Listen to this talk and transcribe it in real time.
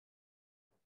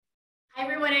Hi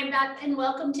everyone, I'm Beth and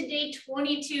welcome to day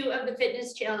 22 of the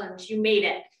fitness challenge. You made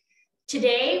it.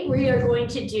 Today we are going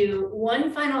to do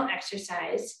one final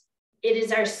exercise. It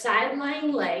is our side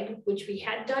lying leg, which we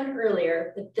had done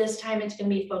earlier, but this time it's going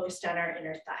to be focused on our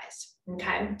inner thighs.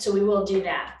 Okay, so we will do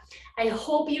that. I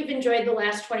hope you've enjoyed the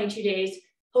last 22 days.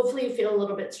 Hopefully you feel a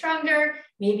little bit stronger,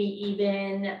 maybe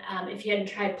even if you hadn't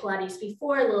tried Pilates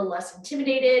before, a little less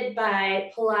intimidated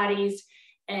by Pilates,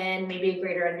 and maybe a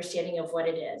greater understanding of what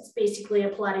it is. Basically, a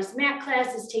Pilates mat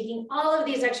class is taking all of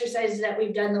these exercises that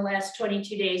we've done the last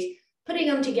 22 days, putting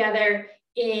them together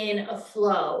in a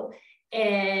flow.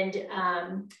 And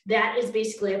that is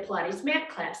basically a Pilates mat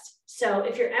class. So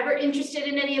if you're ever interested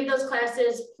in any of those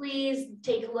classes, please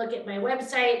take a look at my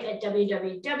website at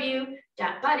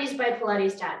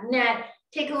www.bodiesbypilates.net.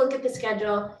 Take a look at the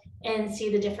schedule and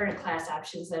see the different class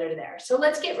options that are there. So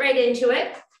let's get right into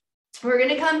it. We're going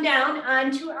to come down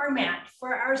onto our mat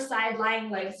for our side lying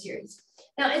leg series.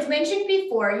 Now, as mentioned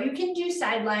before, you can do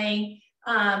side lying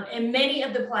in many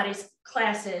of the Pilates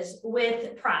classes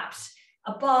with props,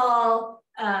 a ball,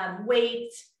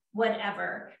 weights,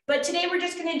 whatever. But today we're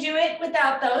just going to do it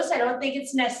without those. I don't think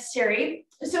it's necessary.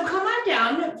 So come on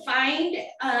down, find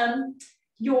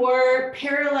your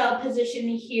parallel position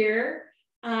here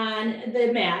on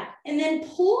the mat, and then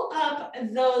pull up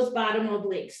those bottom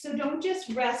obliques. So don't just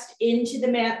rest into the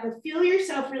mat, but feel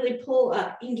yourself really pull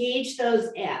up, engage those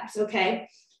abs, okay?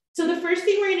 So the first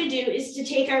thing we're gonna do is to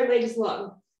take our legs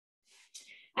long.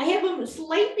 I have them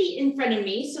slightly in front of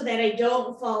me so that I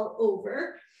don't fall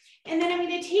over. And then I'm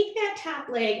gonna take that top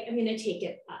leg, I'm gonna take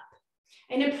it up.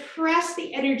 I'm gonna press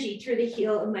the energy through the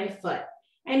heel of my foot.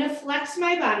 I'm gonna flex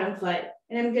my bottom foot,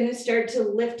 and I'm gonna start to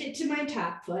lift it to my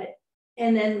top foot,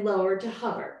 and then lower to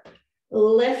hover,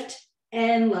 lift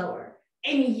and lower.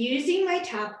 I'm using my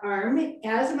top arm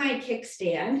as my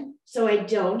kickstand so I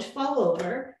don't fall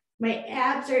over. My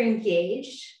abs are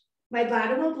engaged. My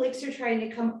bottom obliques are trying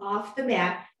to come off the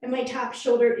mat, and my top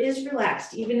shoulder is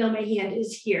relaxed, even though my hand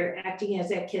is here acting as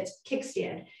that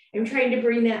kickstand. I'm trying to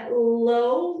bring that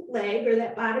low leg or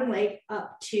that bottom leg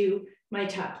up to my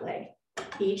top leg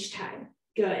each time.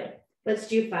 Good. Let's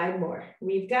do 5 more.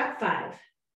 We've got 5.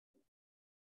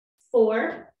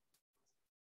 4,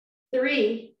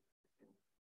 3,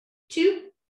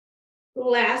 2,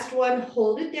 last one,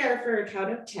 hold it there for a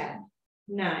count of 10,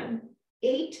 9,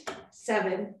 8,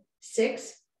 7,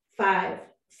 6, 5,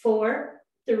 4,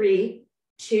 3,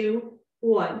 2,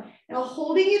 1. Now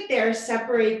holding it there,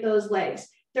 separate those legs.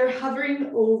 They're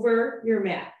hovering over your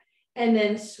mat, and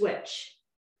then switch,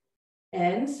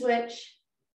 and switch,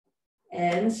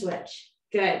 and switch.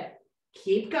 Good,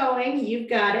 keep going, you've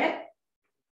got it.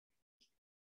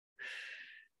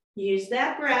 Use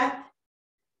that breath.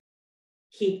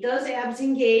 Keep those abs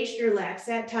engaged. Relax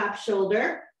that top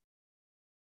shoulder.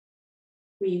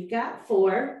 We've got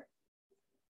 4,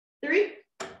 3,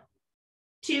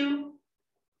 2,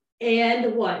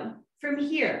 and 1. From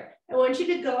here, I want you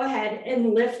to go ahead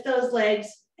and lift those legs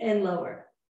and lower.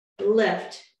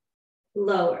 Lift,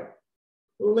 lower,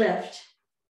 lift,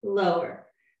 lower.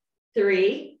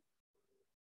 3,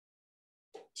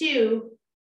 2,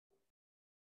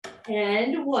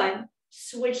 and 1.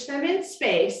 Switch them in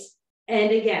space,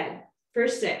 and again for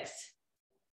 6,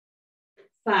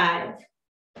 5,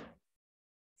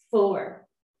 4,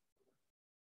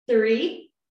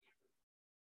 3,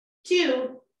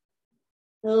 2,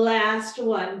 the last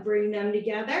one. Bring them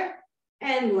together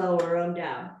and lower them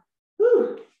down.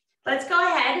 Whew. Let's go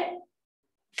ahead,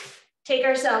 take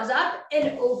ourselves up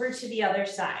and over to the other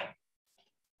side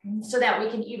so that we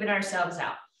can even ourselves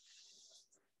out.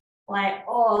 Lie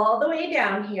all the way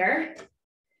down here.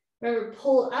 Remember,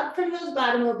 pull up from those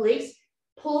bottom obliques,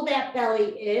 pull that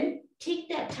belly in, take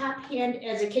that top hand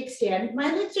as a kickstand.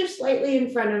 My legs are slightly in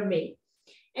front of me.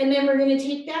 And then we're gonna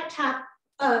take that top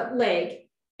leg,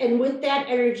 and with that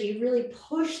energy, really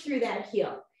push through that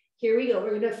heel. Here we go,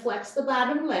 we're gonna flex the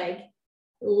bottom leg,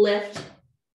 lift,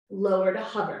 lower to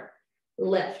hover,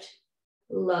 lift,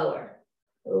 lower,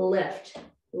 lift,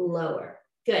 lower.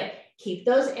 Good. Keep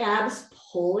those abs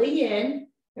pulling in,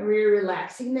 and we're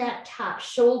relaxing that top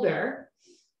shoulder.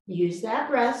 Use that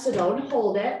breath, so don't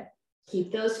hold it.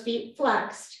 Keep those feet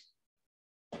flexed.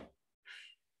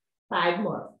 5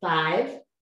 more. 5,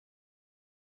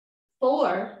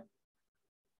 4,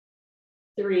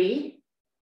 3,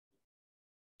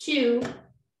 2,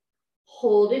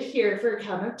 hold it here for a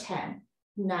count of 10,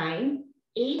 9,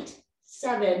 8,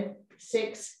 7,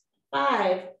 6,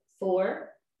 5,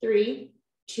 4, 3,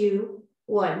 2,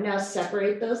 1. Now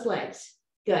separate those legs.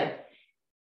 Good.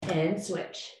 And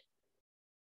switch.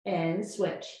 And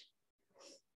switch.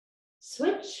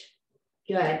 Switch.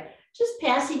 Good. just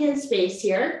passing in space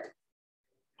here.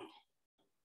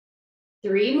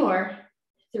 3 more,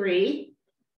 3,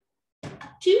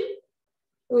 2.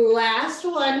 Last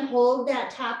one, hold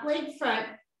that top leg front.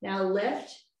 Now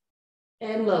lift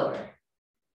and lower.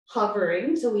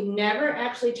 Hovering, so we never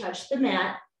actually touch the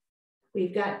mat.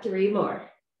 We've got 3 more.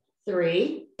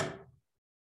 3,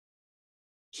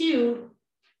 2,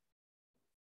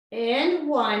 and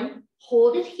 1.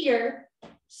 Hold it here,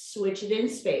 switch it in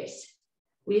space.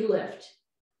 We lift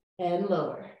and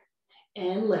lower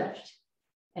and lift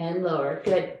and lower.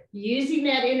 Good. Using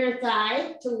that inner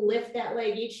thigh to lift that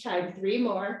leg each time. 3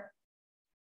 more.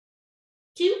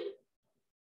 2.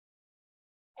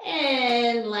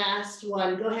 And last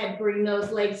one. Go ahead, bring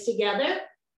those legs together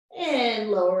and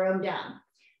lower them down.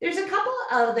 There's a couple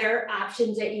other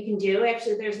options that you can do.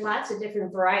 Actually, there's lots of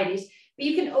different varieties, but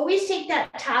you can always take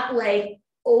that top leg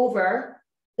over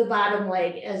the bottom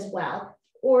leg as well.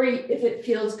 Or if it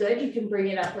feels good, you can bring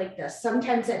it up like this.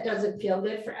 Sometimes that doesn't feel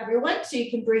good for everyone, so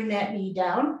you can bring that knee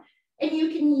down and you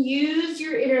can use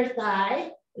your inner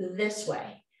thigh this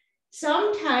way.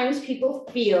 Sometimes people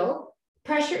feel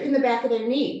pressure in the back of their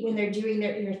knee when they're doing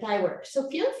their inner thigh work. So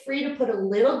feel free to put a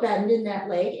little bend in that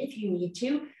leg if you need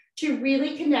to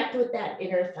really connect with that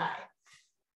inner thigh.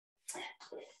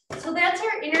 So that's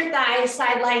our inner thigh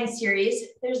sideline series.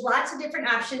 There's lots of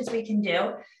different options we can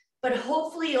do, but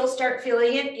hopefully you'll start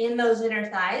feeling it in those inner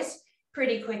thighs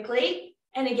pretty quickly.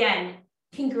 And again,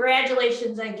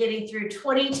 congratulations on getting through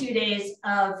 22 days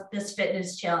of this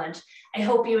fitness challenge. I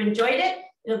hope you enjoyed it.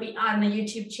 It'll be on the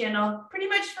YouTube channel pretty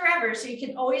much forever, so you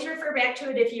can always refer back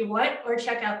to it if you want, or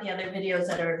check out the other videos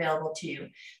that are available to you.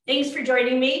 Thanks for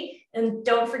joining me, and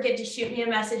don't forget to shoot me a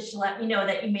message to let me know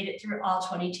that you made it through all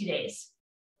 22 days.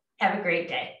 Have a great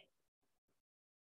day.